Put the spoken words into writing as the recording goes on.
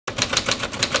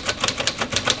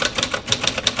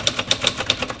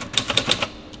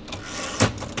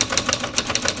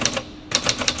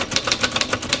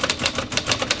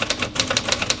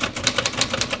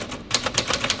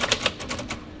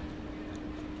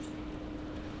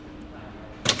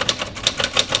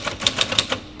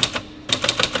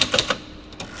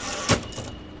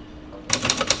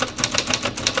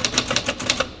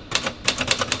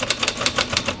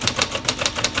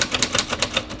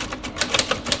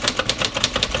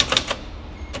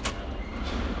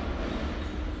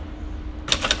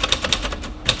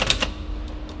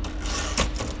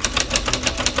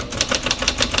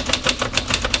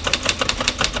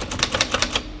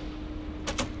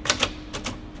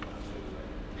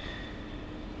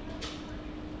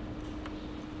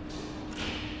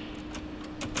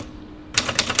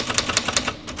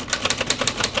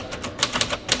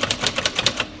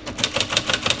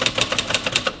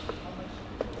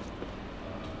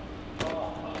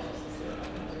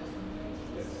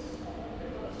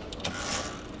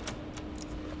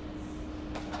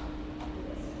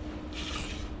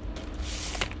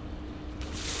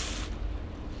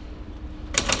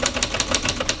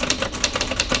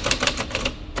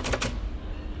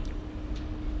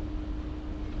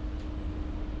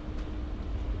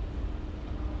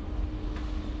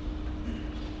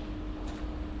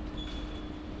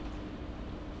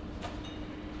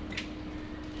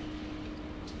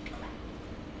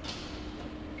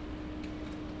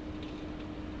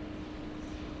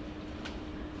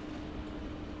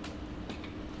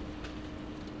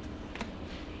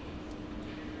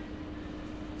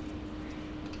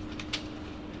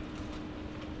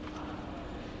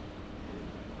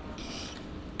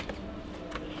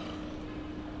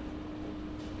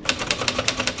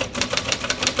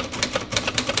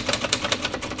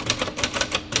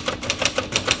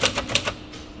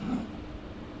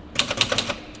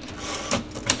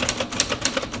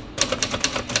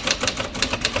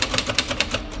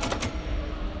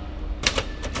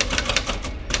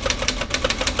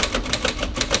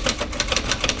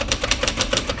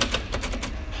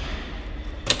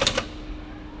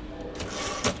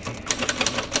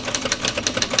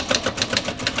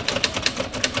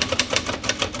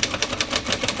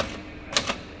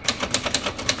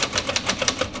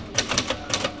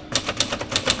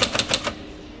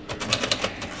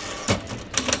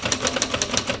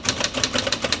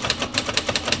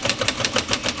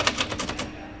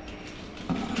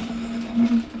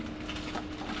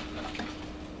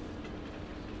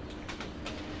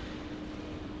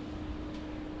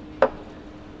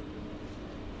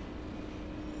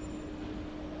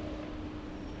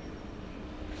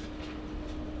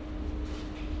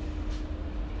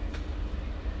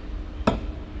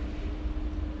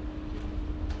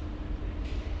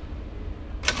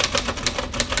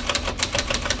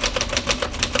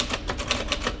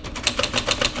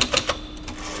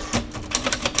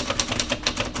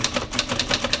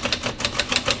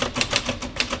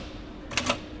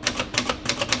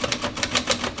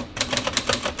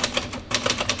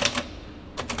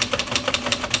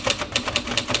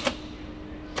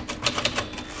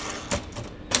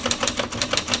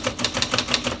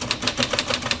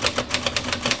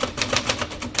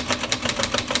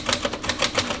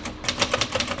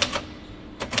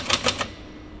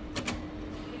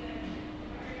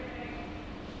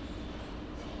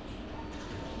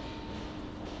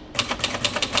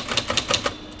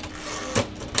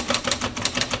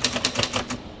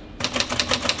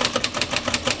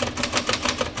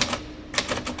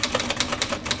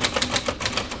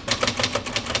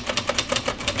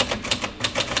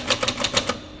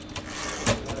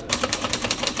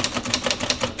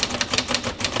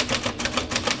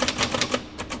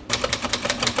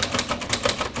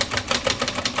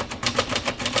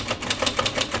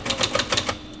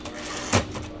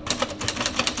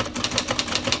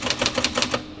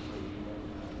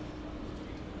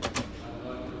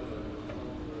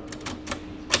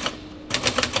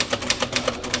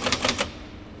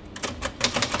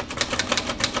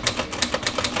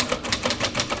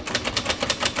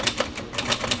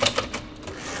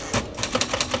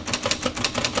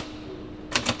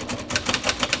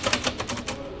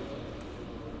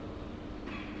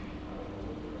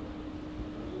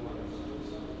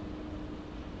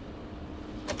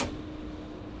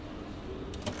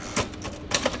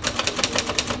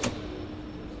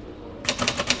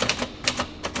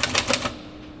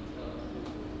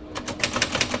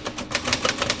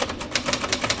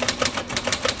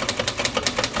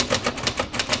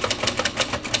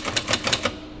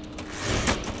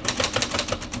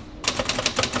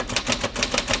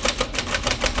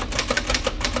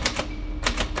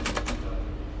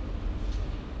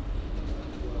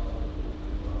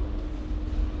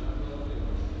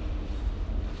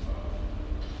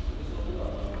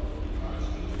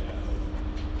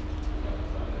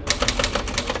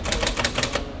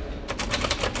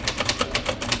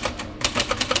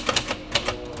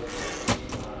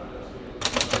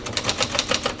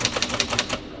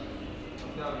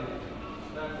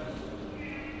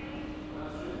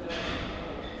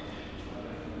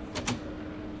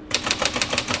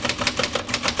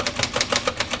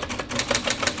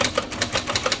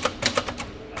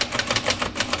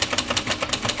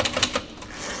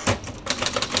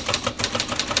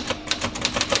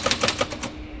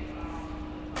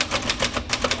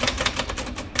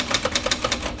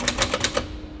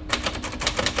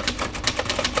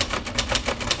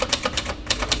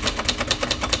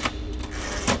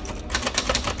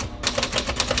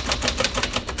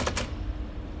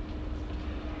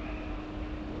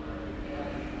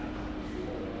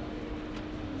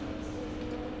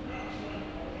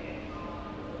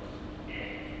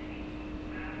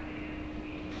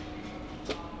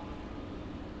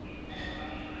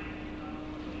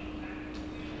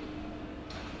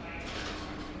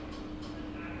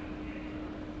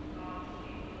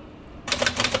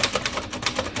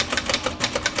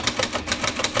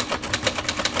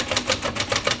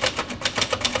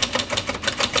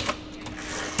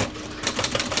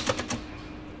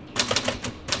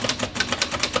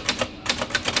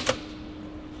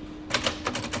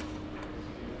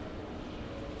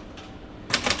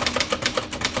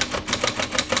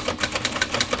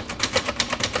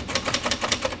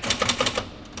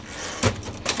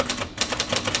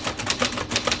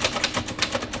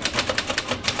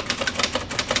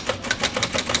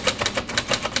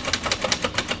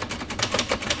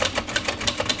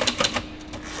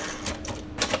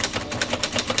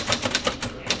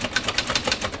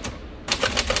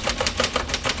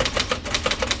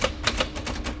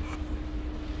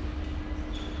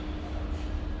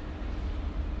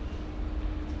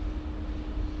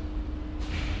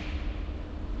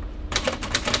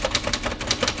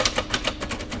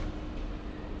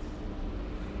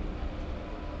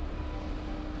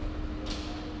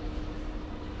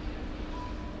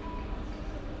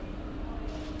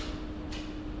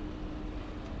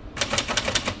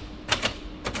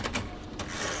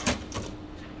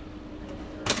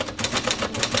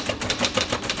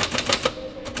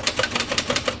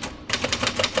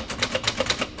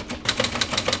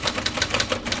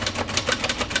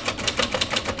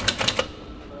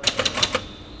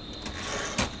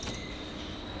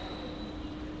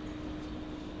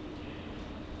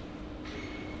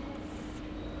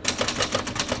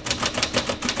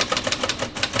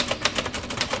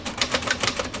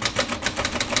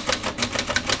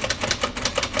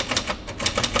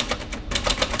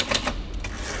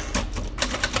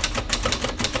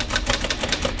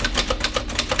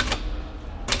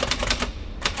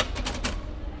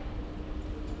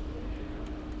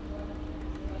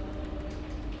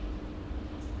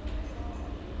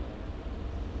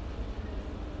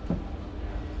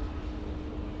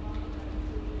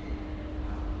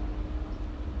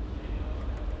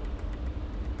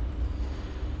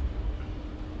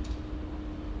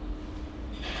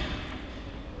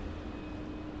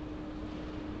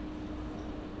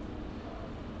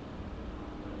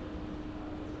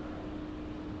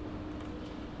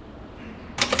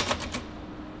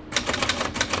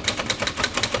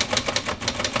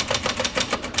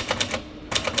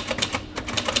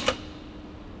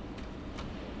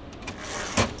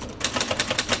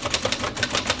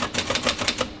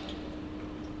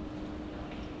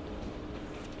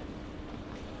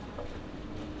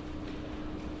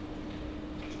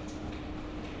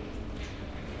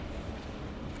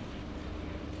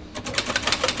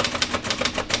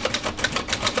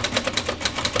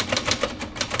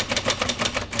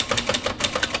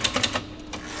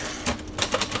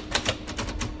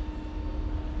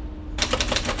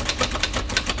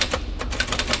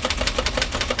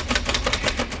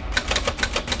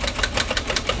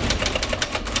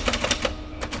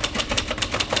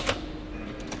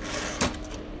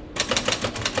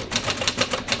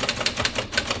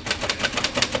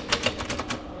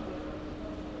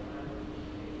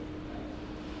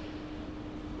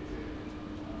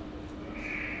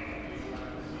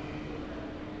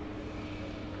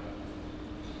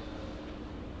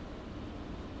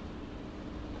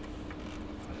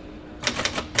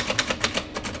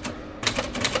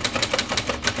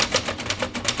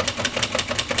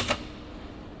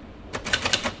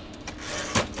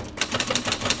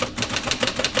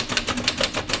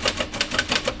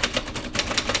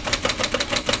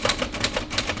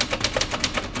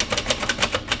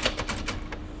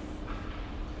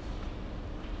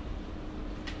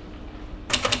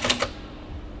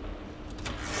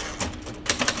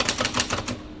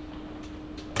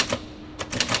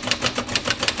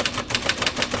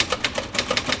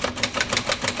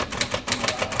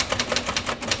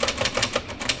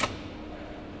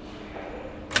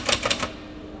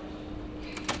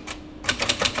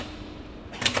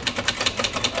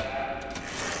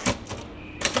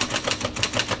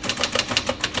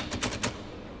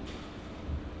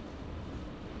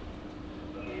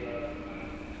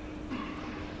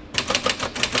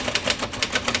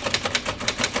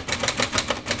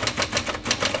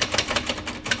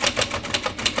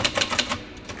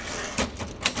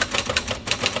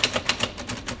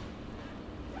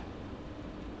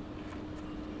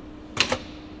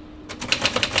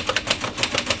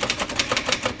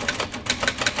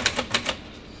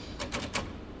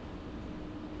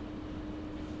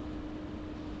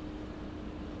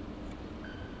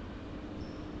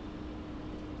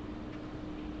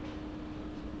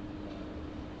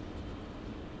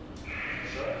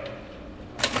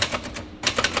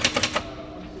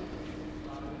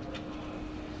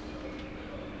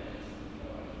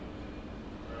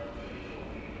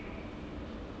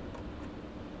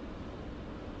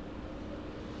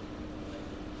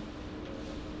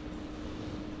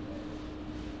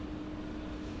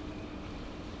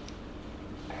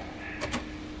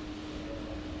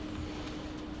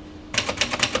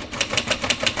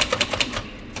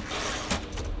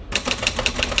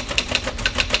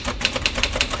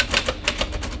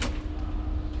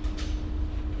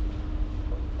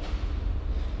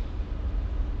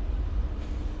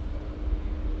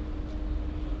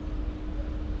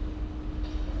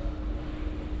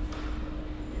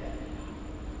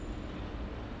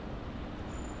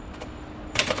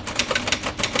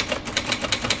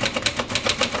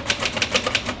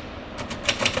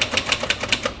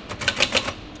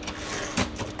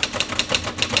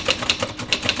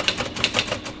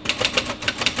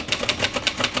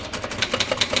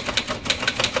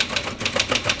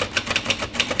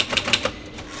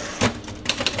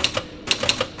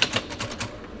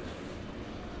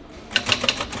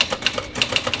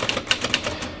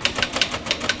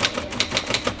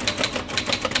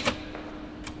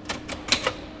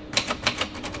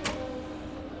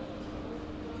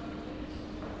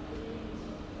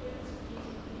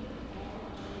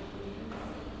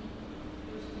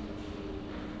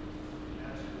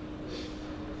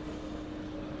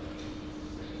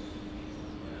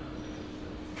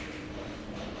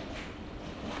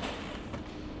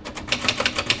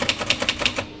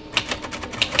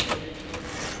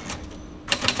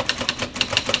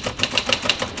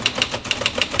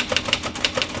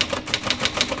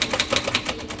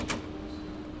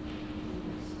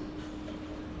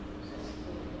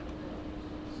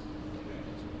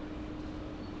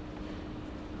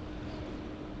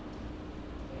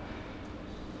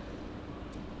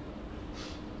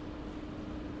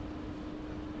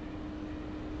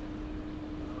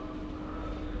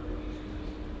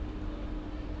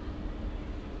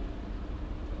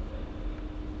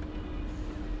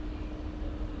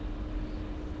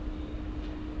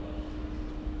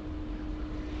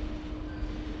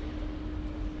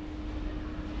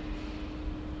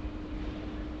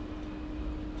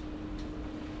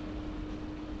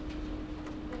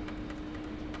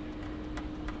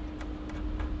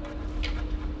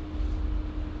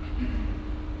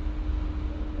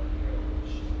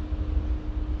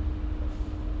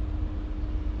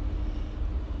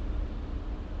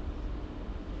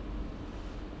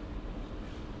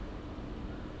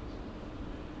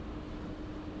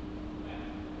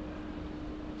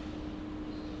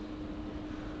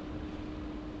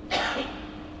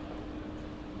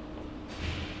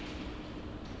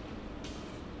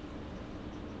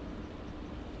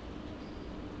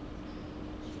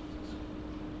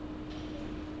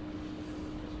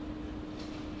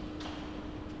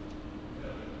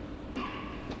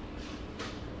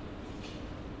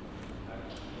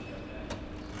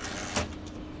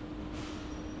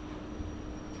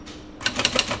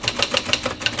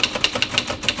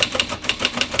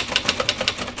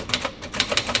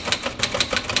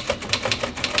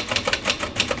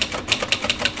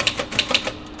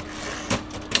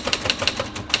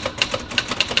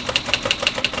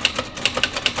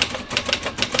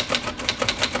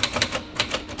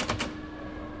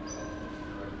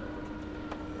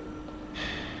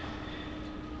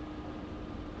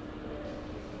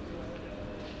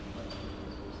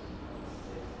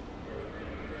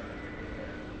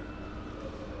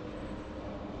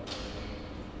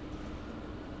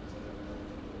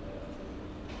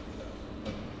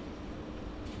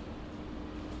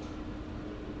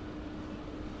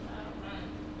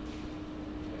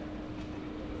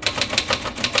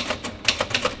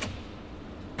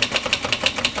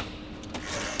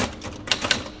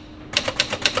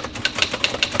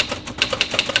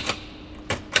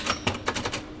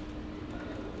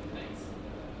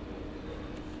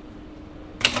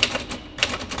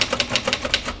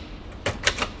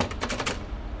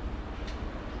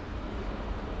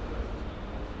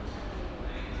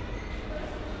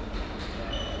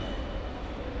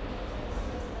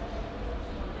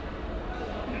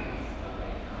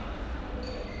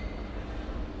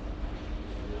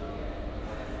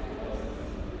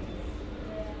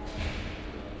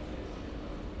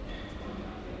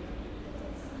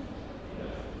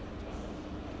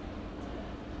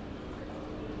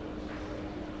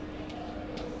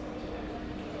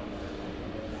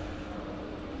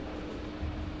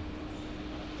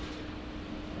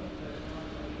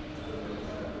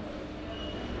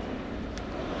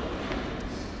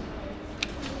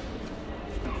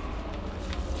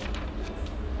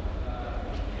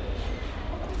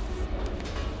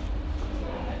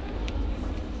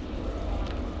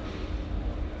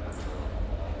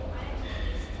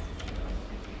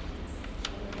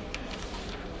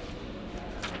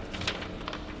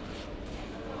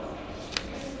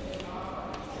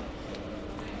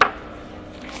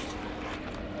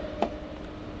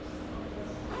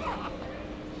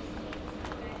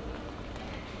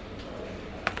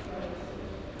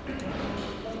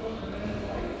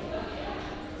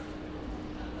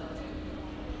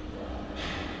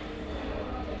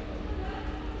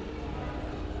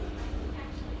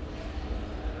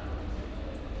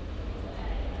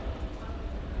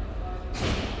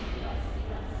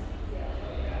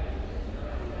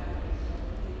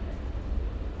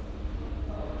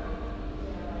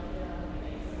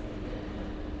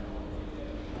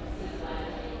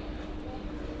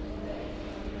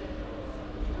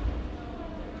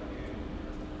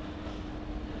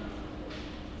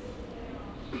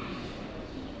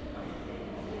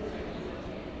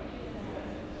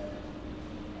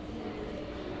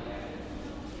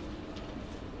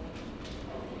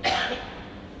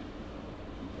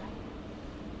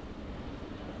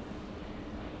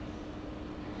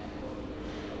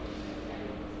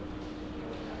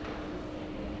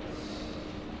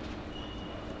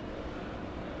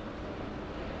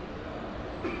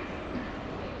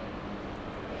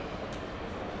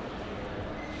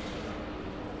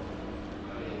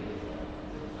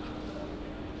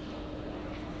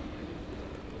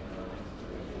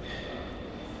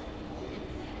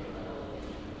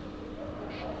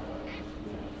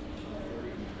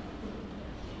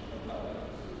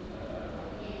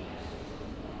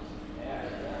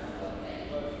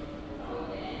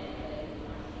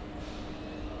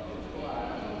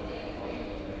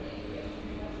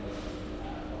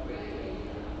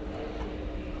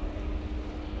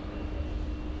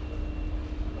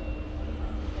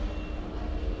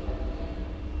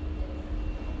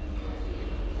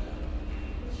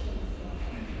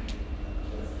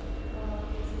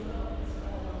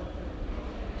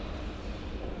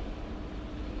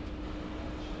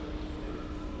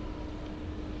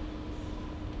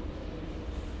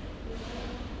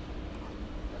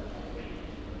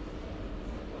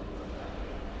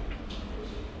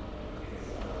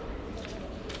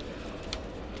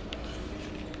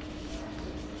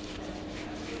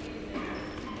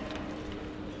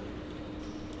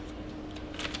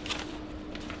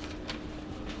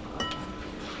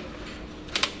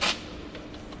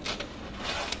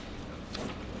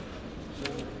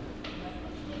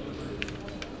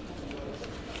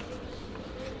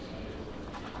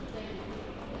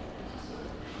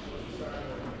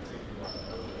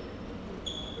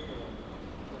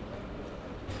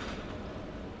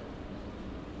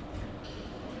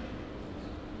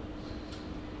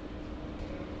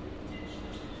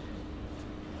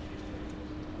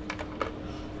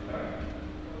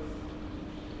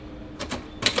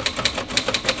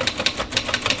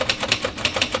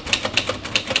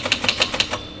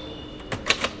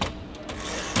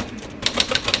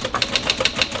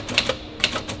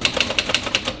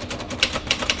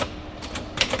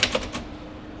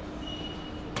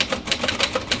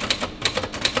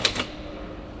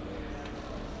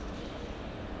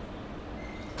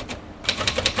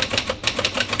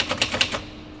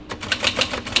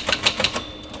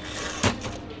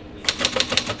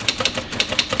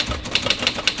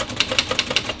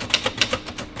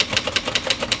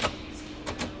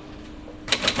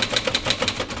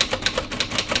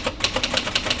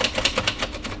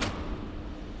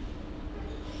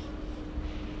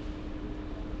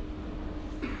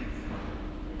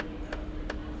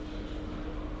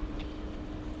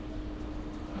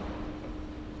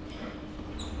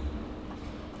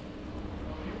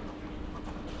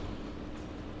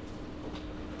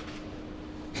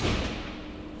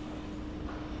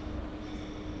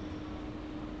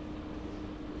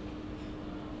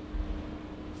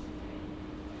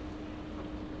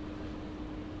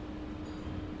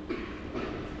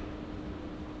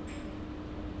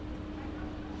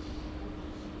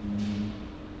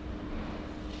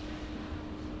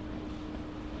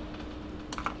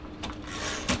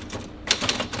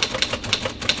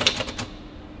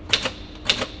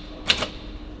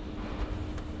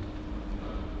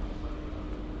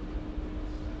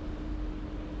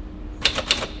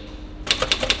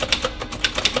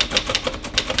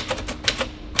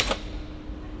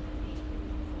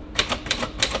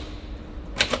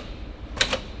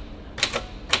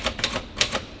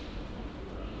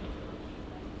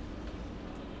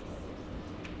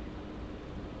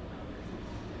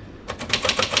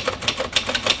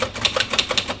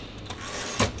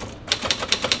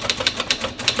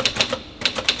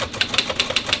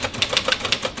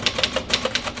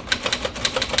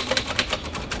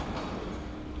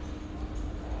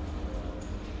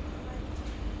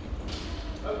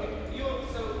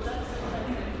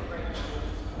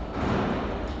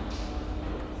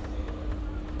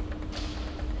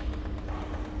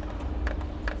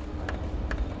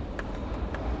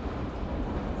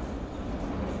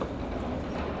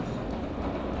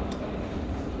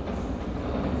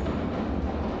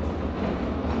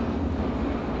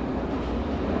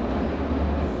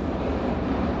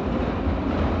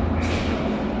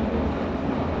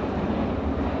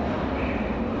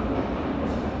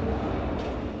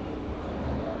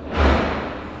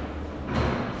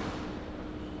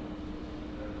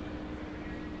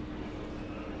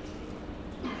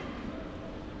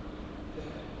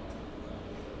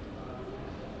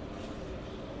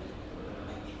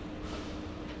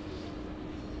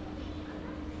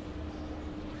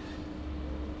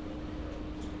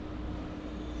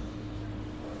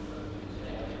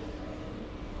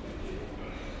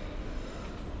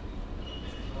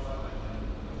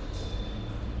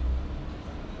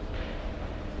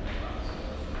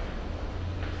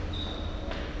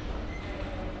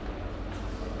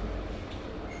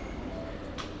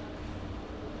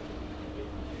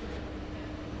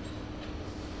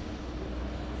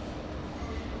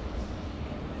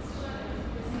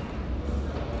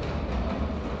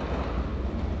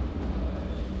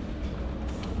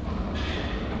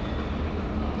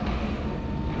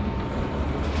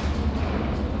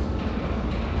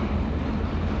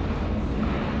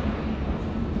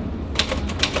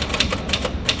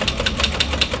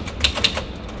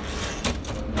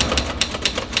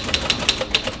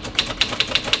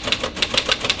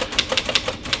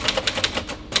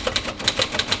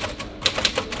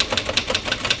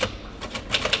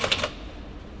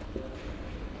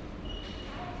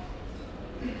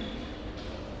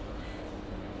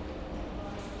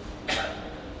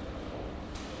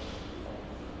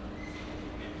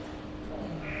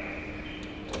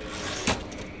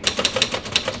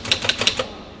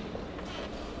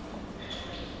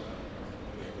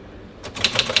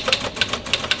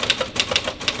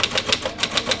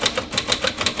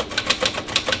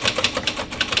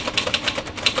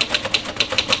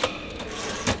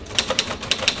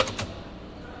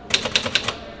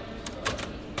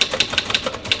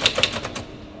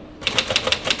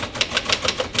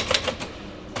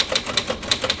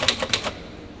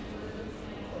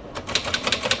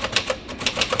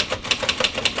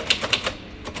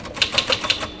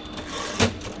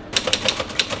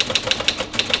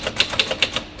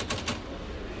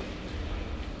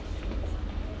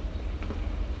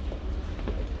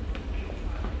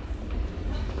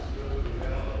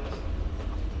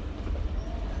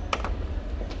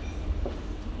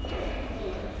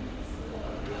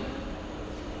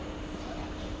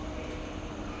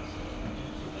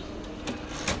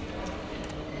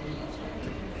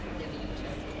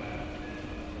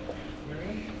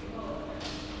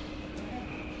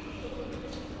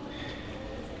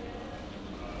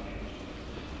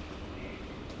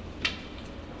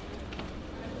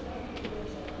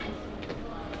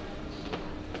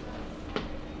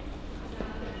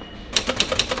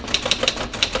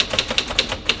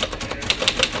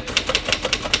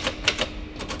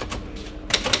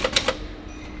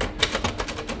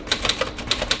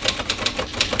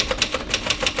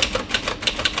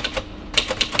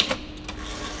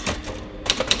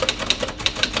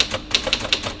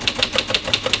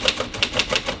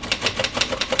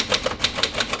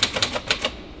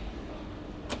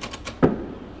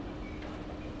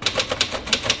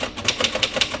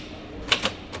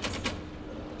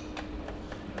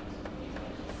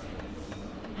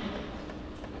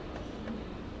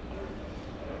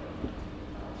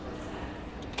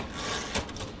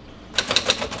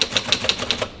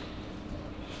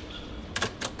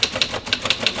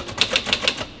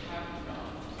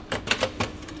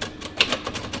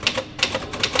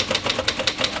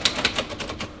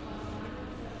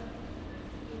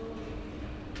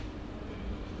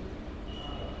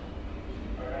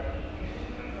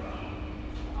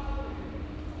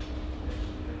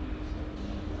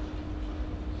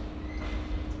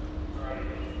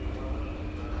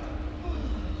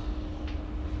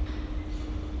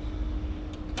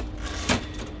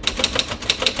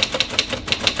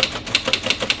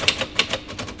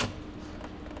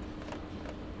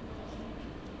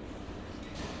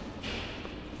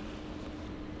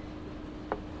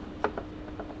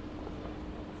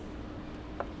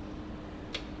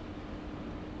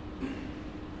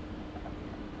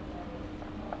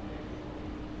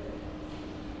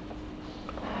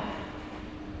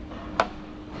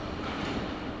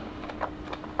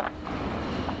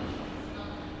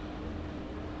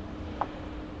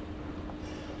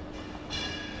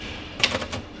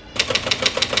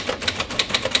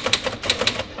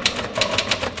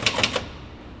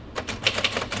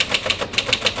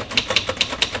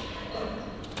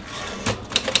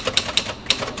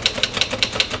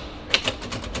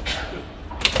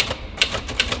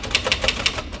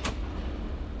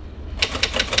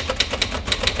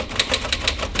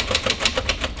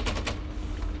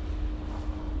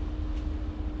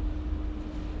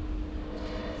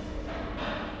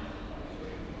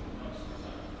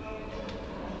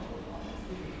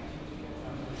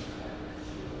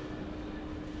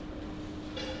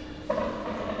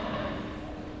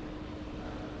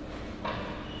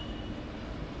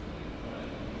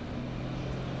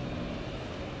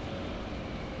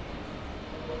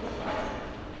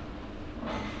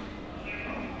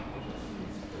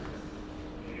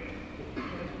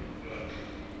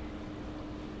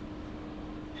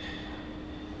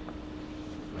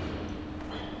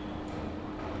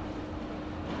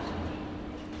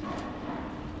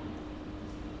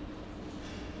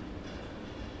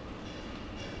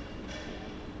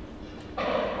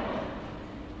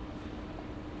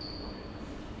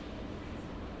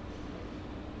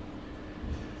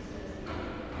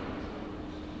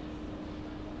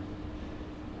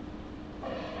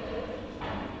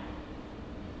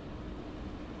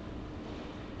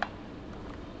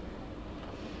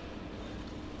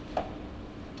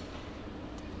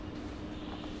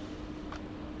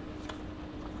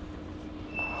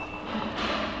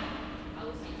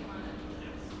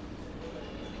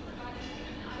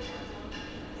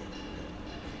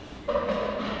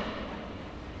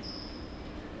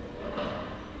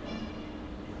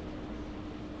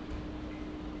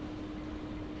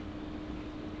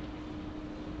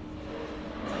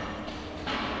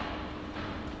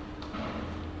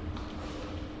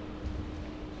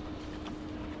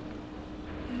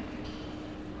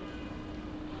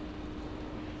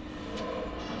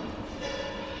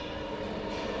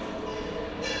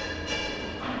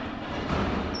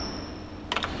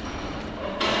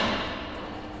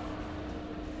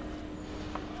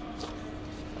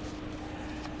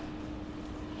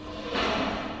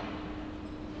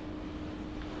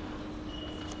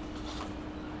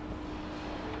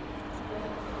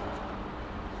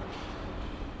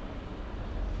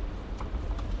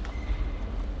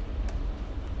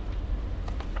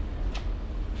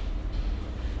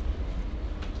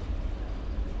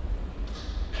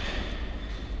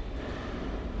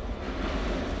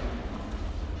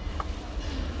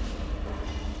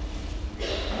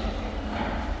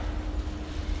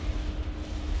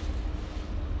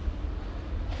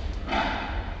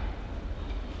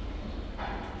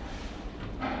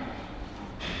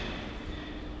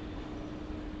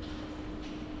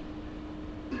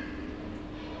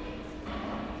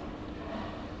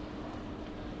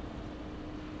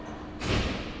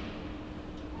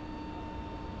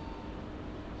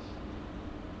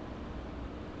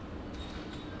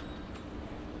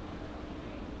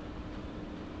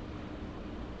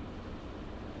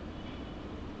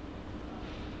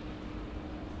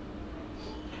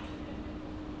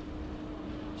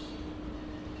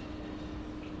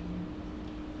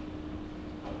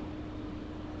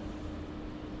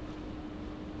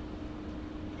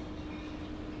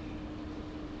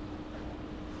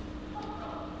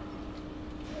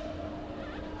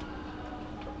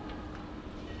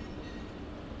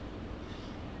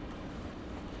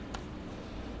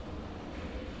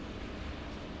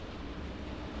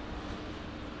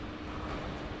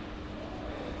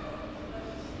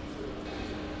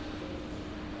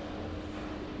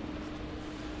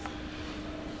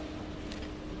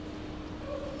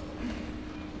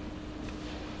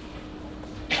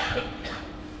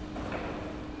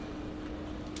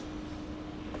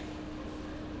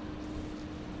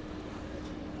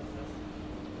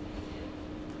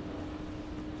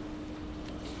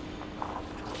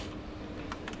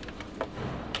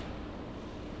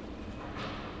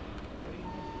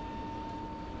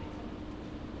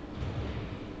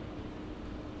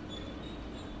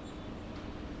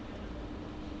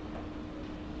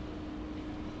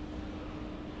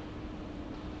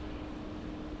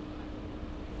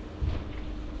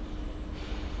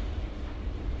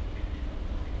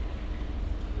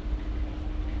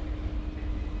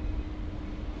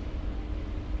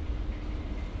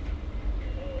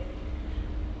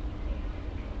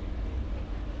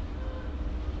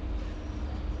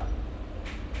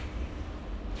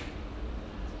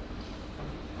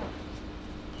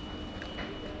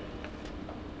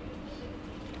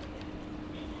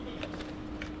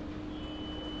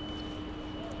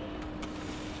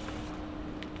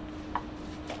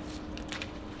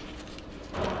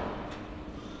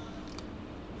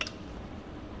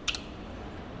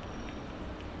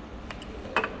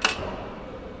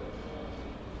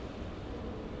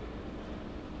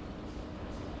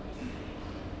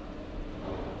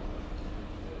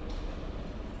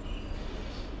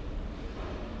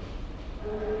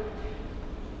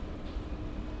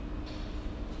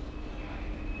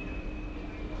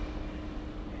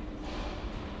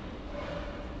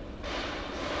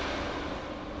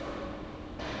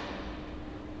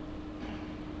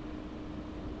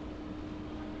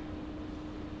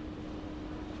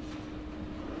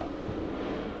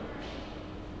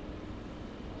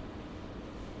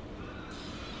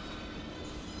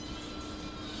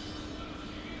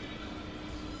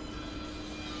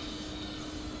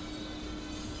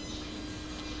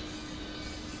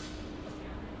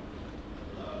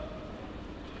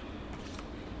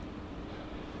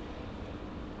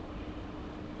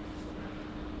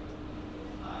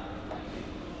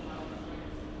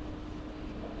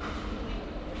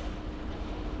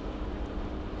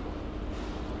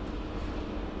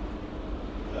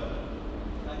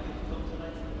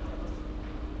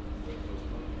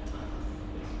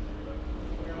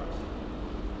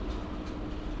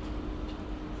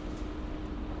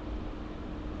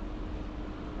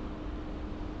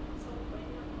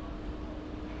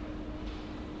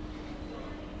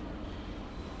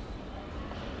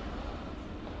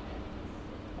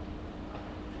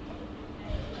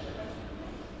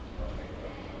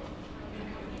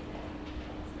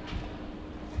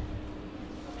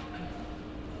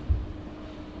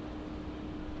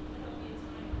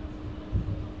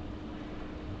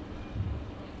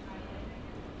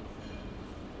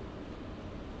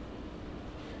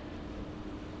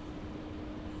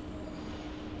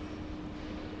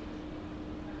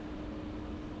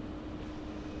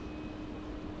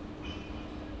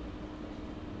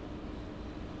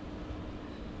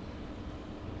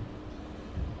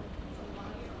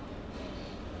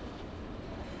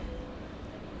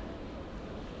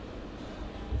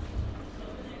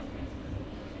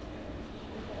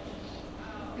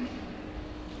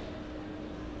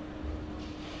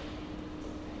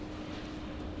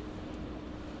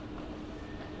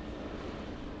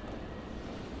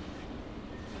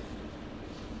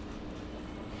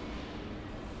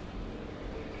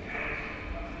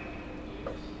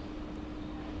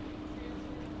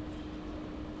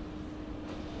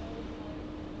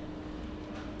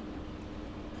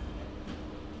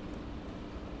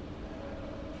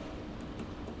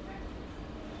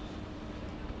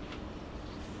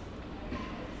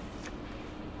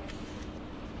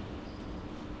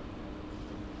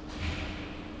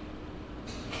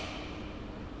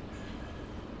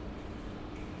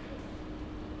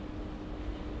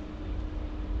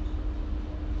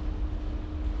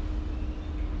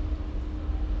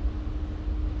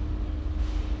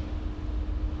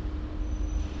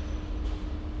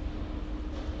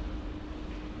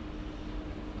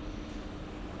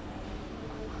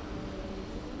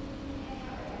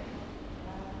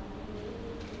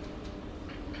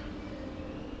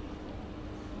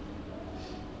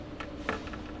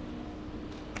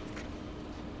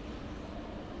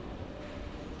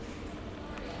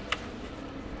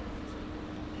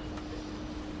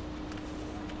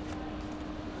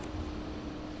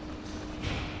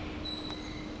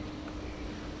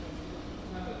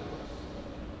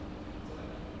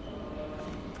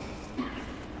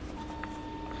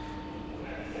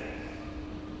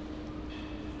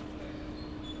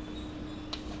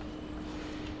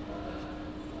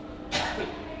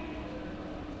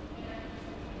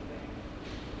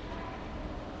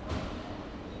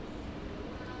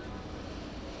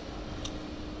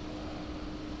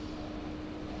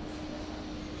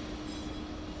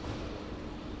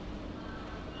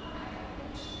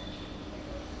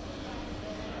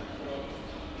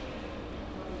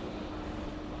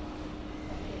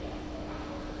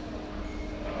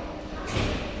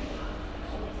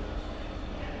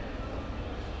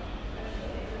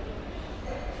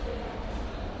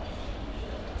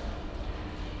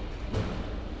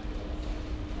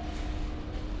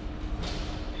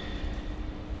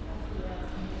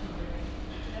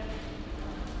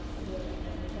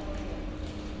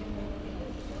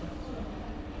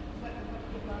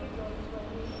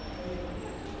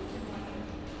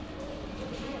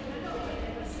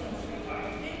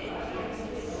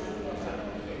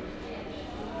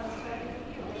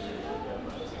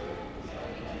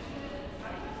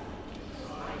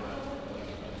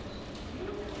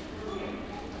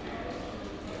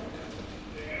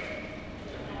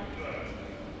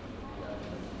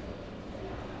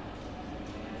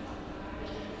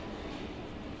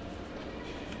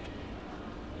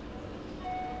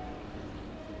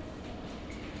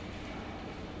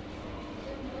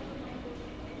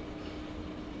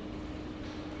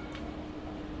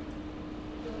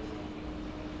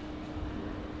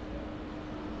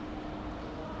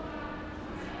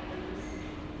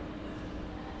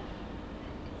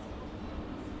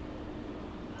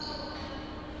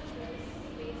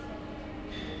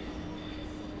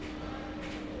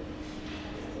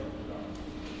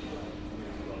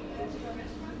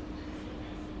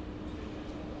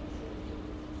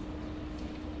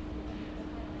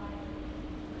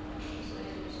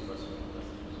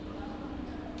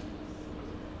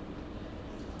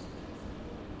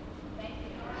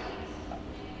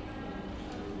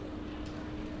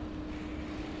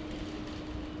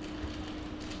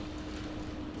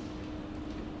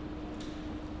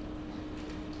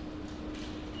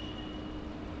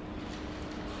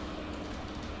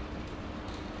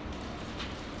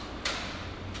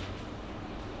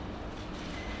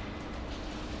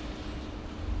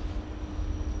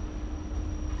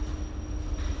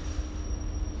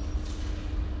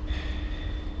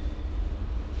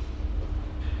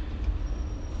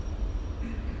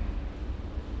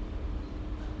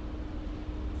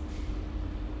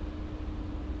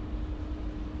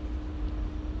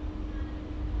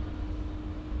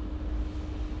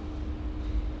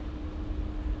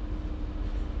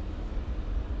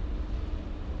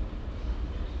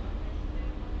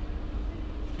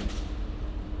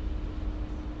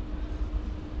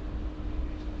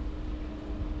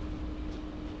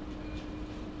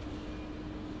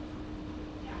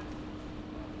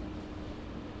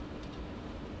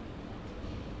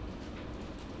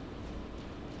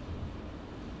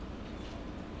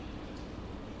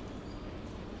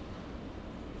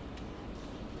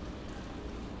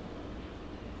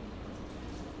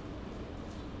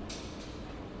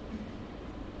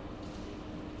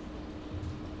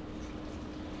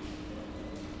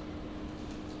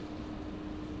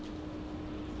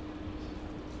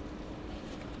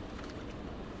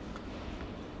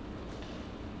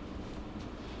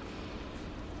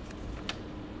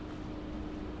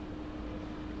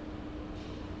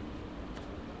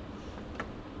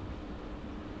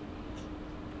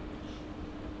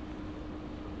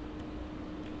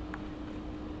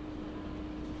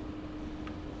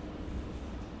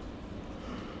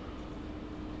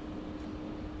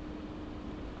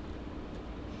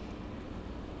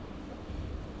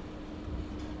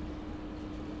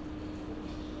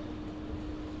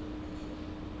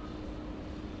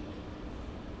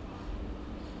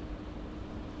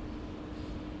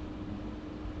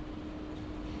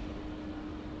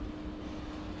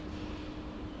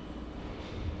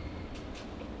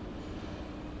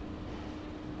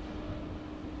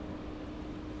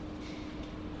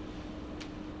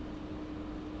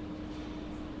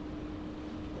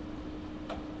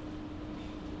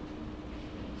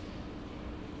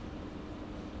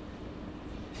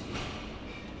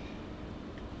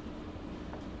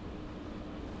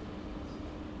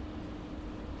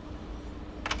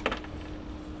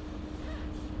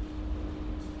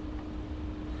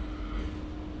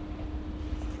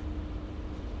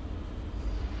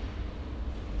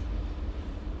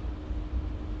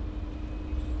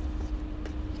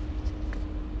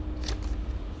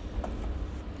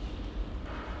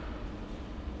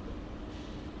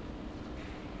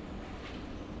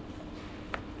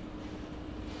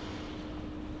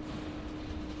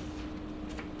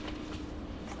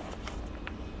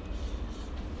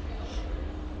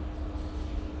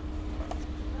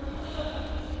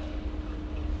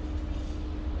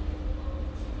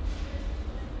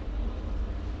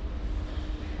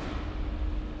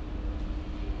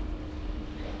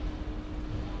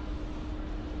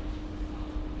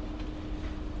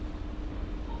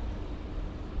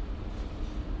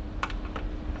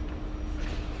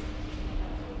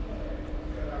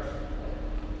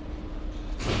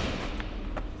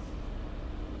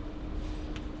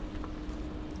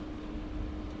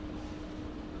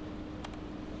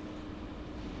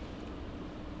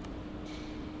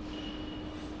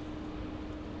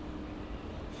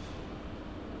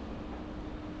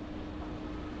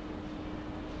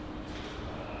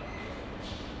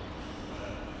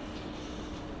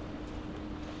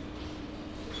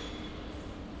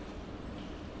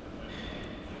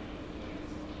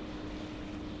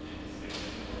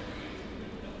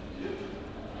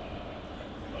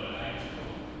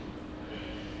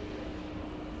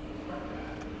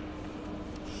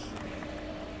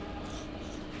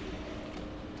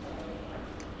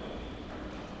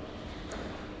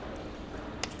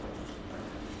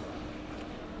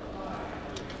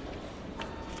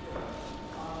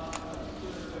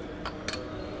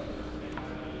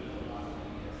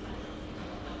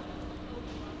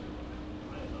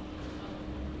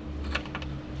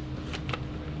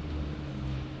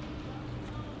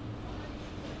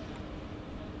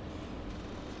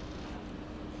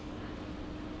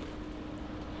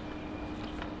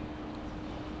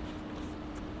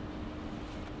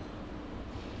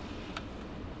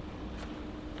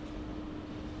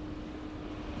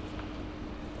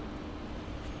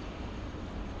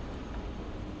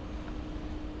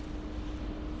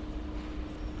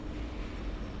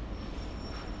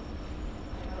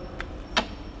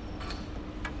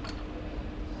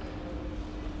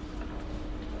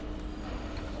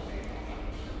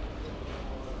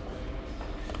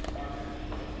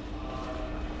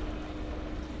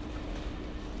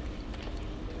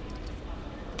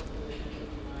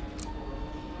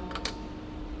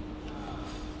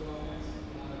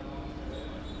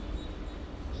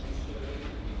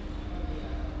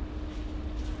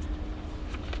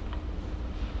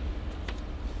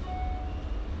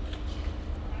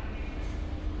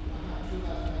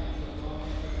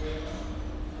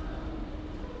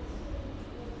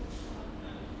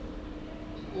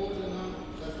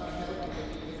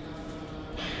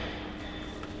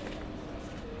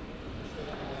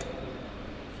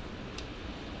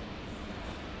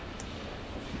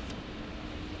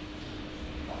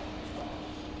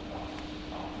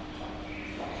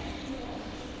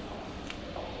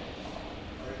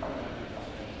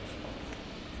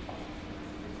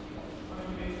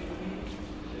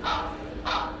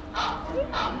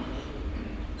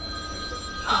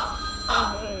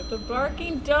The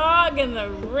barking dog and the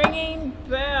ringing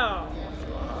bell.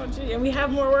 Oh, gee, and we have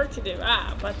more work to do.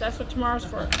 But that's what tomorrow's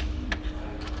for.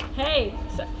 Hey,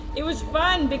 so it was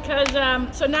fun because,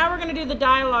 so now we're going to do the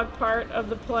dialogue part of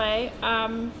the play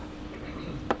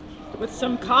with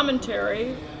some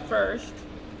commentary first.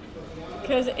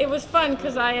 Because it was fun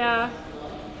because I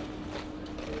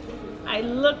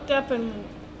looked up and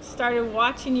started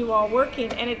watching you all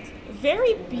working, and it's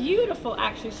very beautiful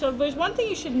actually. So there's one thing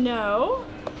you should know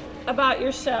about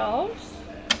yourselves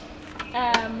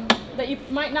that you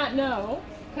might not know,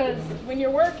 because when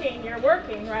you're working,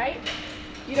 right?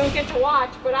 You don't get to watch,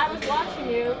 but I was watching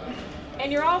you,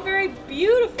 and you're all very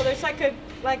beautiful. There's like a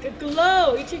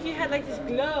glow. Each of you had like this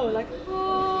glow, like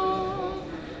oh,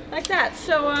 like that.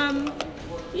 So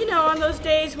you know, on those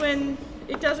days when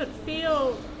it doesn't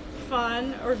feel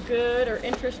fun or good or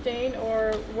interesting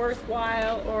or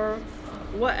worthwhile or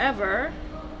whatever,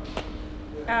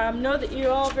 know that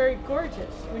you're all very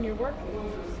gorgeous when you're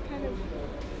working. It's kind of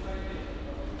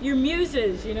your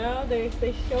muses, you know, they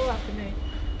show up and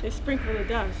they sprinkle the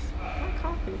dust. More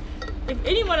coffee. If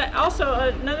anyone, also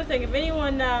another thing, if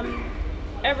anyone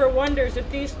ever wonders if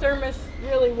these thermos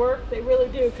really work, they really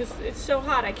do, because it's so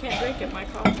hot I can't drink it, my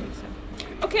coffee. So.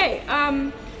 Okay,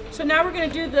 so now we're going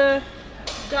to do the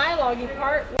dialogue-y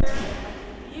part where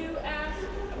you ask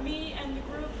me and the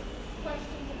group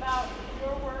questions about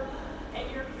your work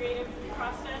and your creative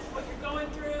process, what you're going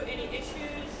through, any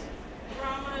issues,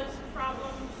 dramas,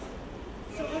 problems,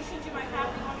 solutions you might have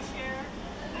you want to share.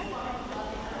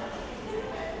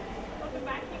 Welcome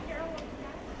back, hey Carol. Welcome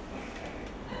back.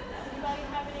 Anybody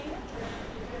have any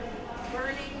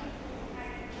burning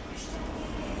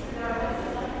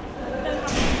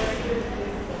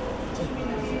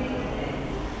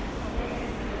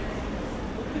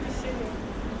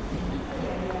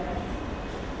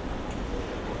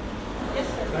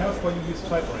I ask why you use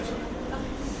typewriter.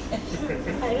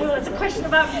 I know, it's a question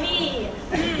about me.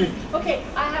 Okay,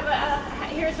 I have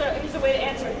here's a way to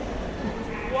answer it.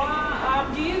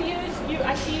 Do you use,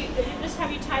 I see this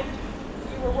time you typed,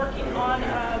 you were working on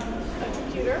a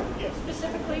computer, yes.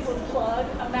 Specifically with Plug,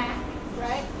 a Mac,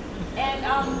 right? And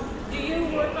do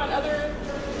you work on other,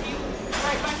 do you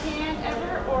write by hand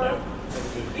ever, or no,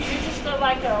 are you just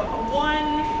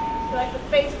like the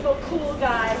faithful, cool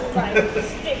guy who like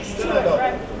sticks to it,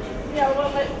 right? Yeah,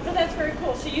 well, but that's very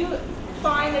cool. So you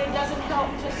find that it doesn't help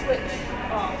to switch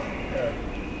off.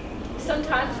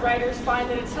 Sometimes writers find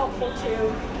that it's helpful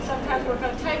to sometimes work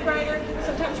on a typewriter.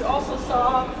 Sometimes you also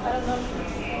saw, I don't know,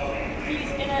 he's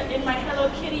in my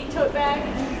Hello Kitty tote bag,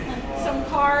 some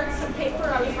cards, some paper.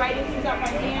 I was writing things out by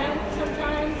hand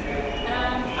sometimes.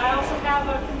 I also have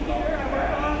a computer I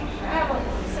work on. I have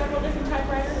several different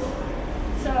typewriters.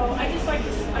 So I just like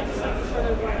to sort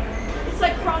of, it's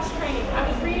like cross-training. I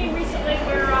was reading recently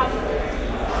where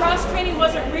cross-training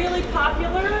wasn't really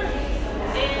popular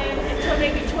until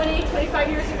maybe 20, 25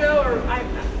 years ago, or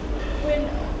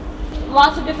when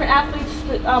lots of different athletes,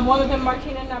 one of them,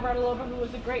 Martina Navratilova, who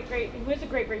was a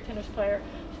great tennis player,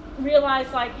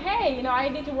 realized like, hey, you know, I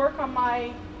need to work on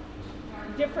my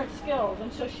different skills.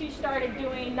 And so she started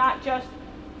doing not just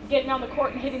getting on the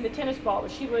court and hitting the tennis ball,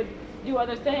 but she would do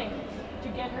other things to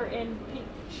get her in peak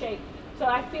shape. So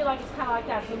I feel like it's kind of like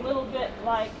that. It's a little bit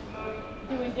like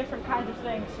doing different kinds of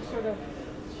things to sort of,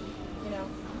 you know.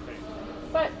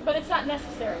 But it's not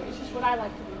necessary. It's just what I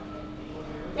like to do.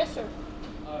 Yes, sir.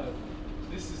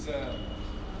 This is so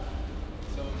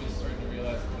I'm just starting to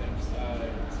realize things. I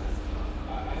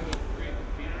have a great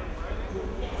fear of writing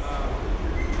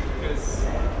because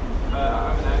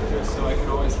I'm an actor, so I can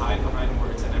always hide behind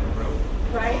words I never wrote.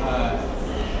 Right.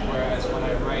 Whereas when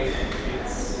I write,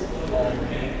 it's all me,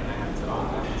 and I have to own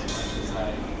them as much as I.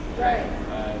 Right.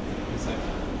 Because I've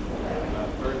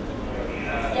birthed them.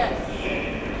 Yes.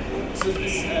 So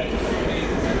this may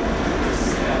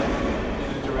step in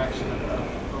the direction of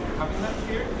overcoming that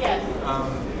fear. Yes.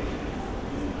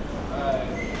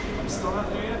 I'm still not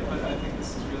there yet, but I think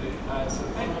this is really so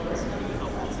thank you. This is really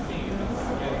helpful to me.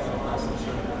 Getting across some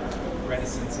sort of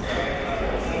reticence about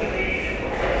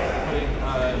putting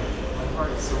my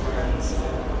heart somewhere and seeing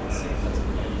if that's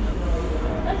okay.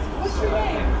 What's your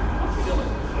name? Dylan.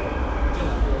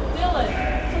 Dylan.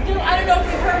 So Dylan, I don't know if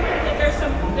you heard that there's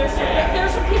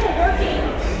some people working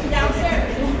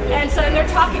downstairs, and so they're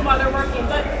talking while they're working.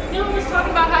 But Dylan was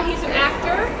talking about how he's an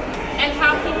actor, and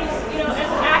how he's, you know, as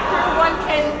an actor, one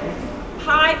can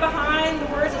hide behind the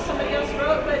words that somebody else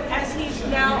wrote, but as he's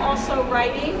now also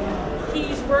writing,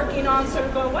 he's working on sort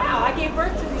of going, wow, I gave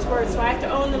birth to these words, so I have to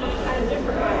own them in a kind of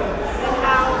different way, and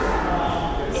how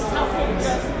it's helpful to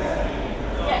just,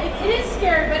 yeah, it is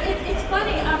scary, but it's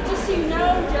funny, just so you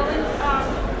know, Dylan,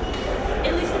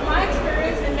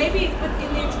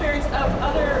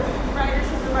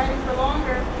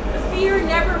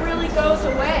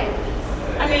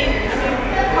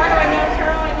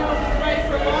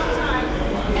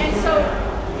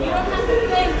 don't have to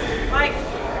think like,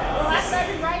 well, after I've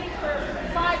been writing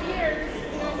for 5 years,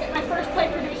 you know, get my first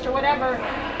play produced or whatever,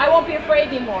 I won't be afraid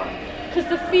anymore. Because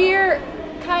the fear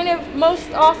kind of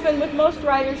most often with most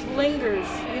writers lingers,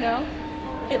 you know?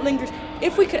 It lingers.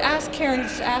 If we could ask Karen,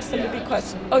 just ask them to be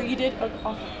quiet. Oh, you did? Oh,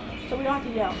 awesome. So we don't have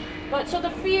to yell. But so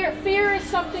the fear is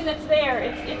something that's there.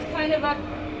 It's kind of a,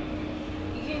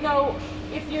 you know,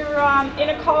 if you're in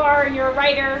a car and you're a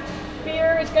writer,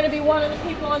 fear is going to be one of the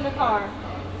people in the car.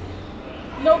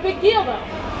 No big deal though.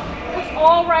 Because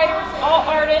all writers, all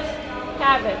artists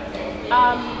have it.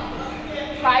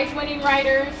 Prize-winning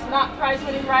writers, not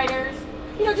prize-winning writers.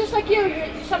 You know, just like you,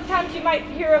 sometimes you might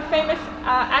hear of famous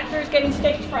actors getting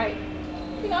stage fright.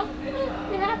 You know,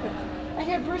 it happens. I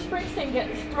hear Bruce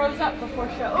Springsteen throws up before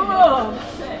show. Oh,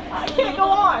 I can't go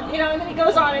on. You know, and then he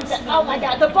goes on and says, oh my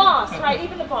God, the boss, right?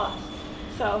 Even the boss.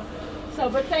 So,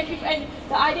 but thank you. And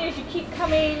the idea is you keep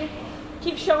coming,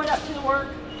 keep showing up to the work,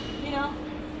 you know,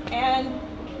 and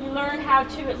you learn how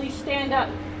to at least stand up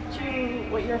to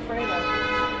what you're afraid of.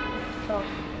 So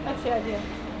that's the idea.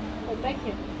 So thank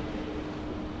you.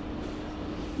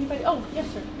 Anybody? Oh, yes,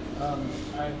 sir.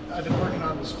 I've been working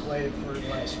on this play for the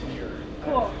last year.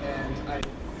 Cool. And I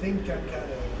think I'm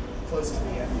kind of close to the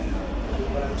end now.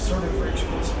 But I'm sort of reaching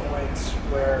this point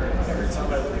where every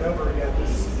time I look it over again,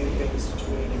 there's new things to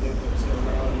tweak and new things going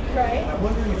on. Right. And I'm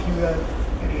wondering if you have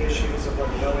any issues of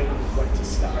like knowing when to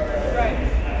stop.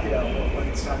 Right. You know, when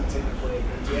it's time to take a break.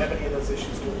 Do you have any of those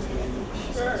issues towards the end of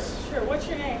the process? Sure. What's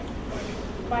your name?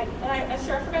 Mike. And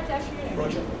sir, I forgot to ask you your name.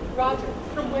 Roger. Roger.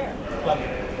 From where? London.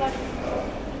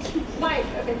 Mike.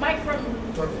 Okay, Mike from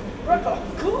Brooklyn. Brooklyn.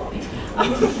 Cool.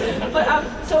 But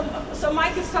so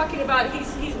Mike is talking about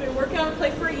he's been working on a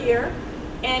play for a year,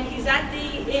 and he's at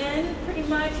the end pretty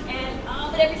much, and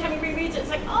but every time he rereads it, it's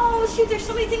like, oh shoot, there's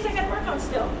so many things I got to work on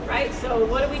still, right? So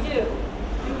what do?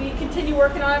 Do we continue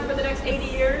working on it for the next 80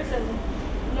 years and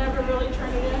never really turn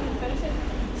it in and finish it?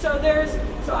 So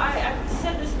I've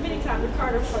said this many times.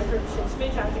 Ricardo probably heard this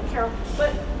many times, and Carol.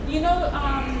 But you know,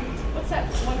 what's that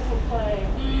wonderful play?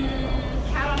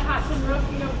 Cat on Hot Tin Roof.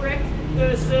 You know, Brick.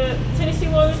 There's the Tennessee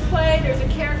Williams play. There's a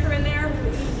character in there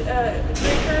who's a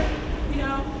drinker. You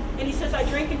know, and he says, "I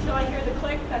drink until I hear the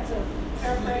click." That's a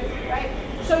paraphrase, right?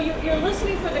 So you're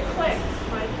listening for the click,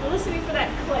 Mike. You're listening for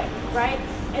that click, right?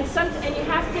 And you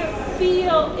have to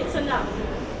feel it's enough.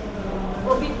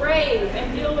 Or be brave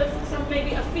and deal with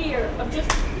maybe a fear of just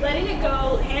letting it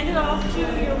go, hand it off to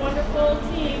your wonderful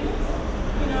team,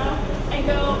 you know, and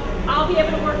go, I'll be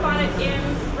able to work on it in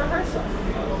rehearsal.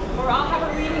 Or I'll have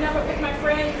a reading of it with my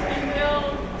friends and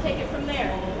we'll take it from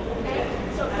there. Okay?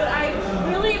 So, but I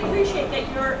really appreciate that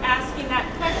you're asking that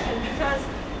question, because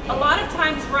a lot of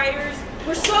times writers,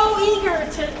 we're so eager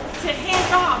to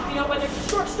hand off, you know, whether it's a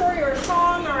short story or a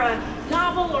song or a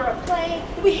novel or a play,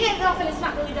 we hand it off and it's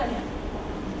not really done yet.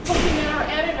 Hoping that our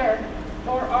editor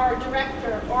or our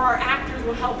director or our actors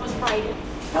will help us write it.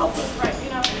 Help us write, you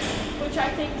know, which I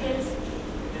think is,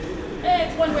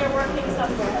 it's one way of working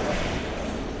somewhere.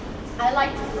 I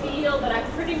like to feel that I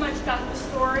pretty much got the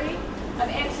story. I've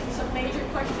answered some major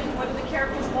questions. What do the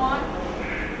characters want?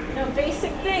 You know,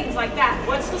 basic things like that.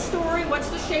 What's the story? What's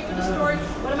the shape of the story?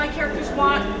 What do my characters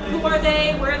want? Who are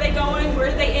they? Where are they going?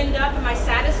 Where do they end up? Am I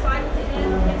satisfied with the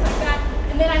end? Things like that.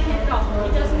 And then I hand it off.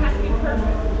 It doesn't have to be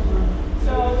perfect.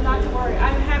 So not to worry.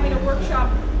 I'm having a workshop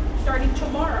starting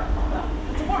tomorrow.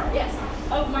 Tomorrow, yes,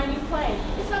 of my new play.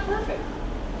 It's not perfect.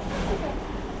 It's okay.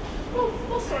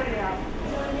 We'll sort it out.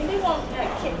 You know what I mean? They won't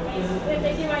kick me. If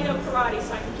they do, I know karate,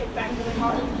 so I can kick back really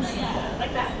hard.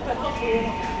 Like that. But hopefully they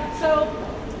won't. So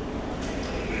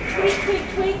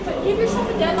tweak, but give yourself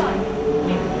a deadline.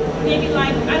 Maybe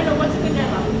like, I don't know, what's a good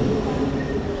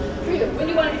deadline for you? When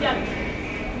do you want to be done?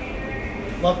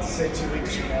 Love to say 2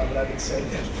 weeks from now, but I've been saying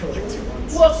that for like 2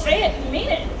 months. Well, say it and mean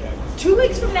it. Okay. 2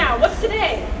 weeks from now. What's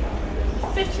today?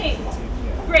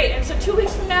 15th. Great. And so 2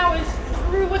 weeks from now is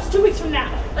through. What's 2 weeks from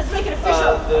now? Let's make it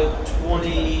official. The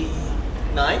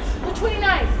 29th. The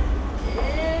 29th.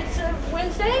 It's a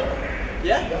Wednesday?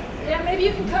 Yeah. Yeah, maybe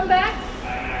you can come back.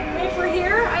 If we're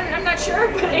here, I'm not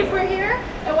sure, but if we're here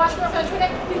and watch more on the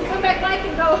 29th, you can come back, Mike,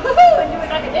 and go hoo-hoo and do it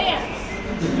like a dance.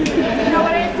 You know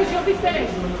what I mean? Because you'll be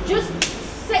finished. Just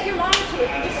set your mind to it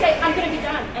and just say, I'm going to be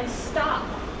done, and stop.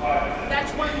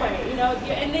 That's one way, you know.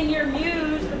 And then your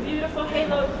muse, the beautiful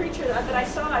halo creature that I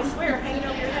saw, I swear, hanging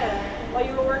over your head while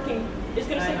you were working, is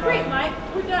going to say, great, Mike,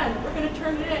 we're done. We're going to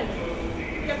turn it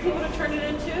in. You got people to turn it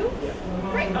in too?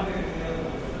 Great. Okay.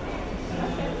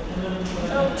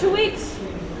 So 2 weeks.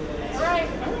 All right.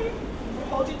 We'll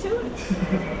hold you to it.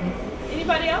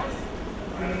 Anybody else?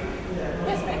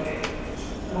 Yes, ma'am.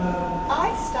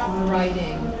 I stopped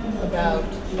writing about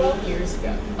 12 years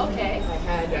ago. Okay. I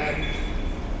had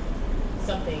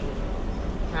something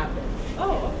happen.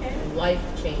 Oh, okay. Life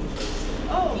changes.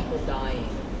 Oh. People dying.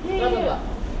 Yeah, Blah, blah, yeah. blah.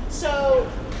 So,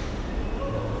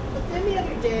 but then the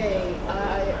other day,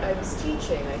 I was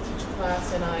teaching. I teach a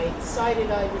class, and I decided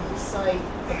I would recite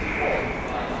a poem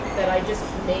that I just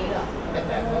made up at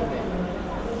that moment.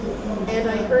 And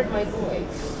I heard my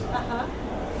voice. Uh-huh.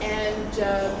 And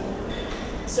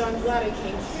so I'm glad I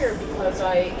came here because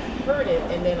I heard it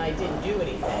and then I didn't do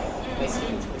anything. My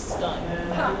students were stunned.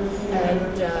 Huh.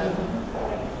 And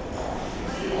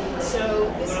so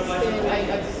this has been, I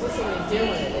was listening to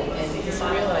Dylan and just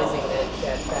realizing that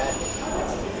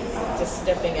just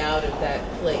stepping out of that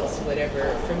place,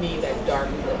 whatever, for me, that dark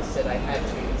place, that I had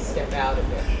to step out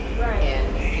of it. Right.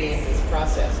 And begin this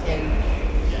process. And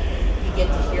you get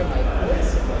to hear my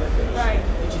voice a little bit, Right.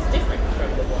 which is different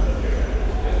from the one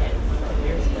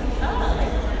years ago.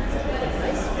 It's a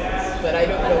nice voice, but I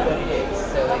don't know what it is,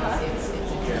 so it's a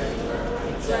journey.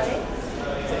 It's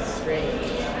a strange.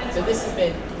 So this has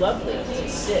been lovely to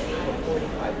sit for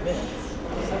 45 minutes.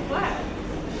 I'm so glad.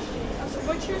 So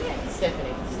what's your name?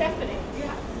 Stephanie. Stephanie.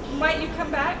 Yeah. Might you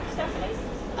come back, Stephanie?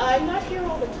 I'm not here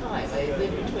all the time. I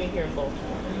live between here and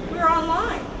Baltimore. We're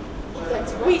online.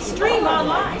 That's right. We stream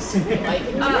online. I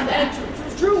can do that.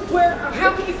 And Drew,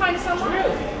 how can you find us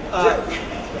online?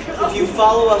 If you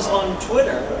follow us on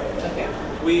Twitter, Okay.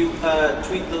 we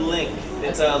tweet the link.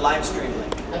 It's a live stream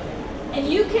link. Okay. And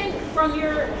you can, from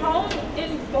your home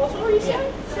in Baltimore, you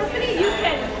said, Stephanie, you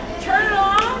can turn it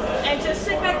on and just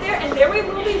sit back there, and there we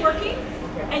will be working.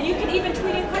 And you can even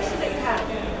tweet in questions that you have.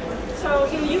 So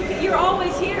you're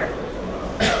always here.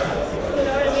 You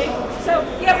know what I mean? So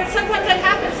yeah, but sometimes that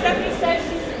happens. Stephanie says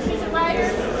she's a writer.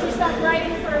 She stopped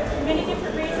writing for many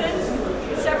different reasons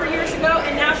several years ago,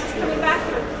 and now she's coming back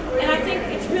here. And I think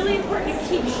it's really important to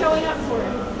keep showing up for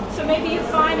it. So maybe you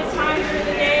find a time during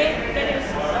the day that is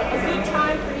a good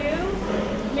time for you.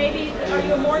 Maybe, are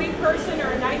you a morning person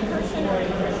or a night person or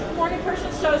a morning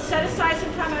person? So set aside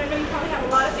some time. I know you probably have a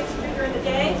lot of things to do during the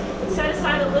day, but set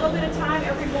aside a little bit of time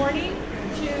every morning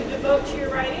to devote to your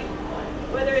writing.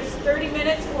 Whether it's 30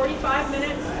 minutes, 45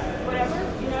 minutes, whatever,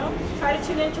 Try to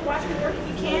tune in to watch me work if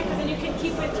you can, because then you can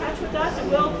keep in touch with us and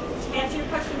we'll answer your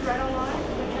questions right online.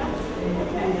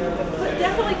 Okay.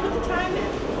 Definitely put the time in.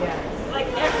 Like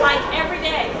every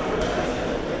day.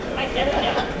 Like every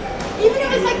day. Even if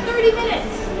it's like 30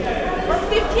 minutes or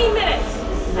 15 minutes.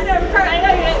 I know,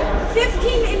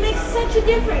 15, it makes such a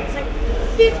difference. Like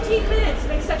 15 minutes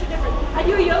makes such a difference. I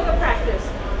do a yoga practice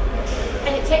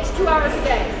and it takes 2 hours a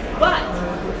day. But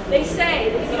they say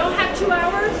that if you don't have 2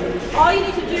 hours, all you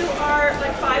need to do are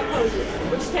like 5 poses,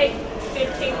 which take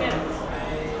 15 minutes.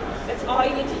 That's all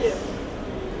you need to do.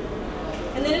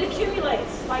 And then it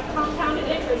accumulates, like compounded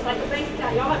interest, like a bank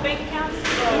account. Y'all have bank accounts or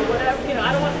whatever,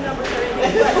 I don't want the numbers or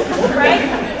anything, but, right?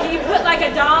 You put like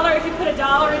 $1, if you put $1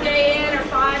 a day in or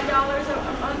 $5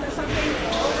 a month or something,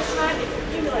 over time it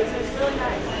accumulates, and it's really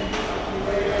nice.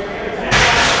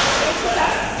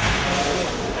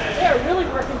 They're really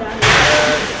working down here.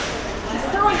 She's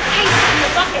throwing ice in the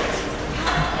bucket.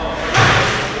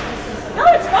 No,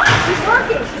 it's fine. She's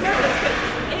working. She's working.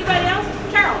 Anybody else?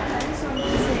 Carol.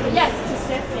 Yes. To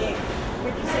Stephanie,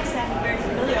 what you said sounded very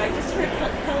familiar. I just heard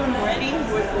Helen Moretti,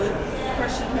 who was the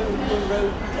person who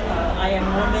wrote I Am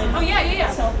Woman. Oh, yeah.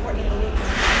 Self Portrait.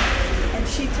 And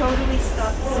she totally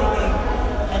stopped singing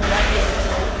and writing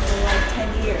for like 10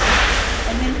 years.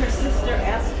 And then her sister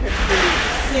asked her to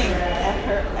sing at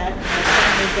her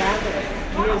family gathering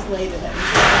years later. That was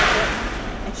really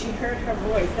important. And she heard her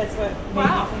voice. That's what made me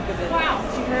think of it. Wow.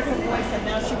 She heard her voice, and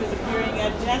now she was appearing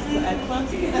at Clemson. Wow.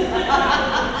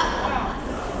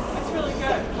 That's really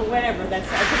good. For whatever, I just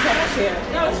had to share.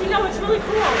 No, it's really cool. It's really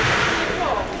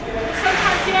cool.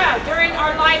 Sometimes, during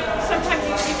our life, sometimes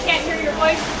you can't hear your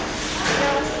voice.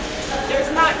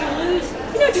 You lose.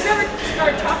 If you've ever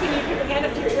started talking and you put your hand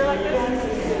up to your ear like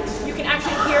this, you can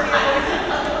actually hear your voice.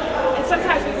 And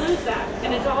sometimes we lose that,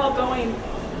 and it's all going.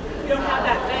 We don't have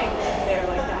that thing there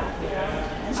like that.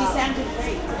 And she sounded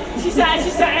great. She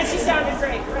sounded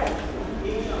great, right?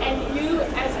 And you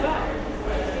as well.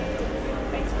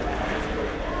 Thanks for that.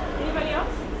 Anybody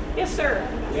else? Yes, sir.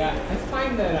 Yeah, I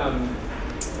find that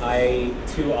I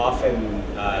too often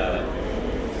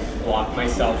block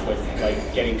myself with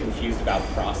getting confused about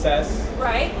process.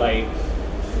 Right. Like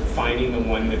finding the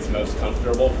one that's most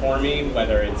comfortable for me,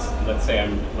 whether it's, let's say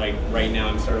right now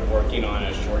I'm sort of working on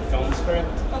a short film script.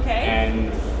 Okay.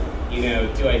 And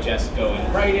do I just go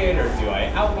and write it, or do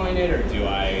I outline it, or do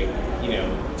I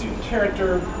do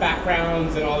character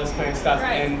backgrounds and all this kind of stuff,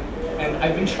 Right. and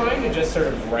I've been trying to just sort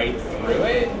of write through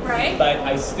it, Right. but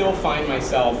I still find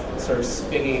myself sort of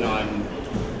spinning on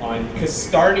because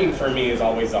starting for me is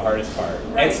always the hardest part,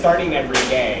 Right. and starting every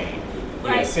day, you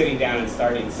know, Right. sitting down and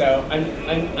starting. So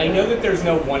I know that there's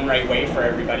no one right way for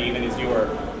everybody, even as you were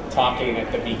talking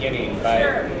at the beginning, but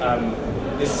Sure.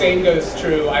 the same goes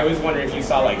true. I always wonder if you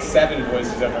saw like 7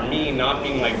 voices over me, not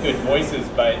being like good voices,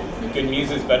 but good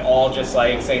muses, but all just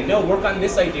like saying, no, work on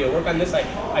this idea, work on this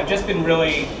idea. I've just been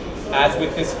really, as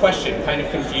with this question, kind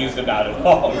of confused about it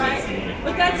all. Right.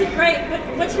 But that's a great,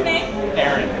 what's your name?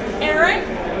 Aaron. Aaron?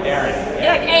 Aaron.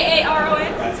 Like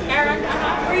A-A-R-O-N? That's it. Aaron,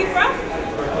 Where are you from?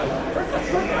 Brooklyn.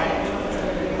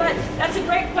 But that's a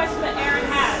great question that Aaron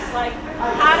has. Like,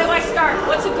 how do I start?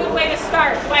 What's a good way to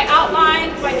start? Do I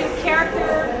outline? Do I do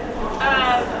character?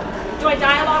 Do I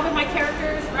dialogue with my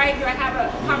characters, right? Do I have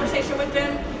a conversation with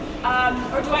them?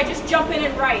 Or do I just jump in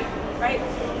and write, right?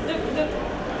 The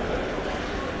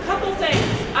couple things.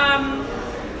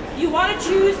 You want to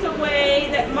choose the way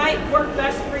that might work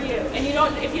best for you. And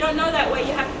if you don't know that way,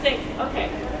 you have to think, okay,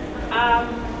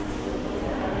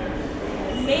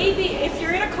 maybe if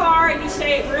you're in a car and you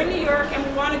say, we're in New York and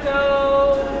we want to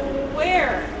go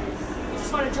where? You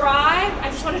just want to drive? I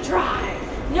just want to drive.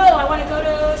 No, I want to go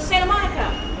to Santa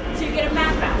Monica. So you get a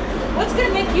map out. What's going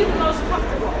to make you the most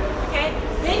comfortable? Okay?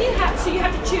 Then you have to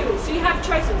choose. So you have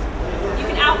choices. You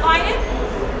can outline it.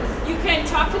 You can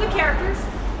talk to the characters.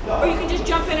 Or you can just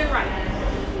jump in and write.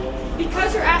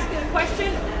 Because you're asking a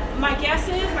question, my guess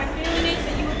is, my feeling is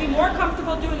that you would be more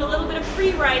comfortable doing a little bit of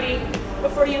pre-writing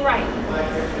before you write,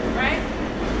 right?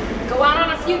 Go out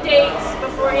on a few dates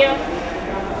before you,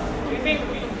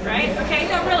 right? Okay,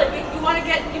 no, really, you want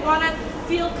to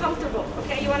feel comfortable,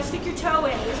 okay? You want to stick your toe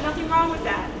in. There's nothing wrong with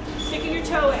that. Sticking your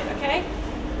toe in, okay?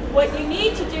 What you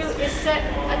need to do is set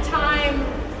a time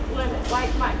limit,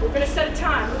 like Mike. We're going to set a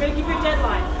time. We're going to give you a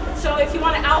deadline. So if you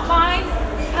want to outline,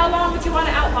 how long would you want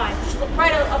to outline? Just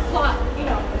write a plot,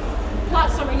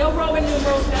 plot summary. No Roman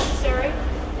numerals necessary.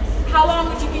 How long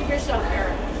would you give yourself,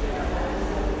 Eric?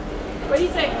 What do you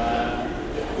think? I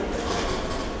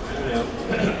don't know.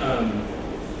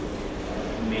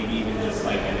 Maybe even just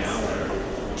like an hour.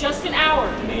 Just an hour?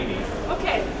 Maybe.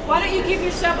 Okay. Why don't you give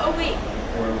yourself a week?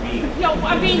 Or a week. No,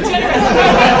 I'm being generous.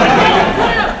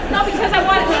 No, because I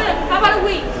want, how about a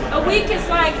week? A week is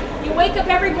like, you wake up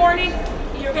every morning,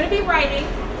 you're going to be writing,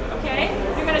 okay?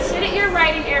 You're going to sit at your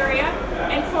writing area,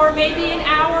 and for maybe an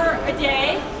hour a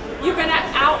day, you're going to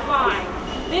outline.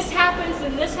 This happens,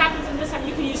 and this happens, and this happens.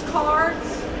 You can use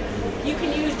cards. You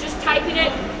can use just typing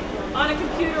it on a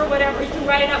computer or whatever. You can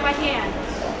write it out by hand.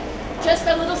 Just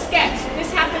a little sketch.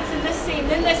 This happens in this scene,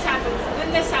 then this happens, and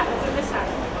then this happens, and this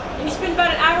happens. And you spend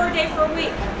about an hour a day for a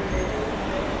week.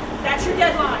 That's your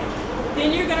deadline.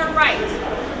 Then you're going to write.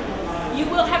 You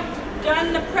will have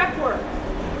done the prep work,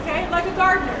 okay? Like a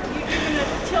gardener. You're going to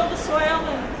till the soil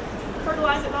and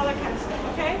fertilize it and all that kind of stuff,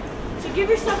 okay? So give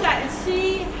yourself that and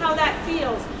see how that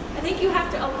feels. I think you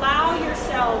have to allow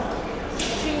yourself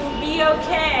to be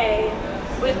okay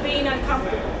with being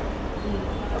uncomfortable.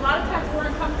 A lot of times we're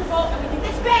uncomfortable and we think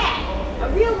that's bad. A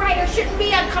real writer shouldn't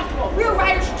be uncomfortable. A real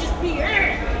writer should just be,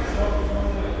 I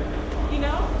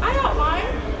outline.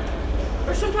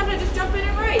 Or sometimes I just jump in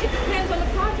and write. It depends on the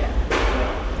project.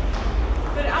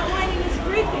 But outlining is a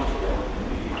great thing to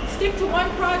do. Stick to one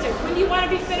project. When do you want to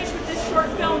be finished with this short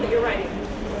film that you're writing?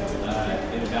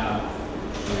 In about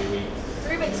 3 weeks.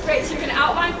 3 weeks, great. So you're going to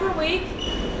outline for a week.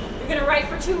 You're going to write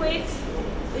for 2 weeks.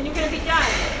 Then you're going to be done.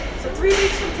 So 3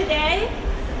 weeks from today.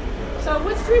 So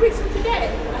what's 3 weeks from today?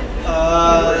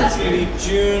 It's going to be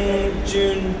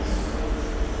June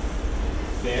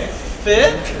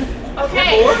 5th?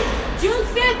 Okay. June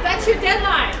 5th, that's your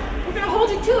deadline. We're going to hold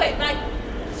you to it. Like,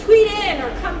 tweet in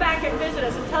or come back and visit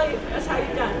us and tell us how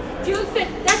you've done. June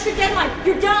 5th, that's your deadline.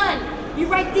 You're done. You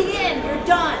write the end, you're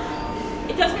done.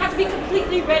 It doesn't have to be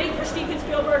completely ready for Steven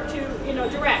Spielberg to,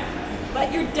 direct,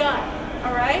 but you're done,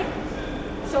 all right?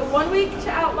 So 1 week to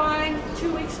outline,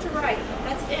 2 weeks to write.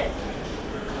 That's it.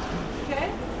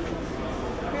 Okay?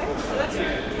 Okay, so that's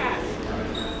your task.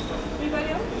 Anybody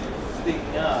else?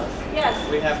 Speaking of, yes.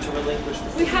 We have to relinquish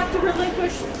the We have to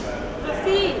relinquish the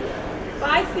feed,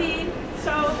 by feed.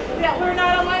 So yeah, we're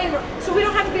not online anymore. So we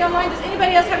don't have to be online. Does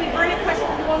anybody else have any burning questions?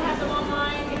 We won't have them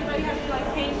online. Anybody have any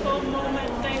painful moment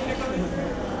thing they're going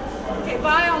through? Okay,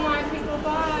 bye online people,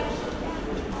 bye.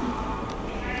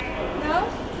 No?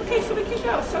 Okay, so we can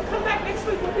go. So come back next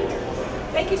week, we'll be here.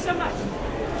 Thank you so much.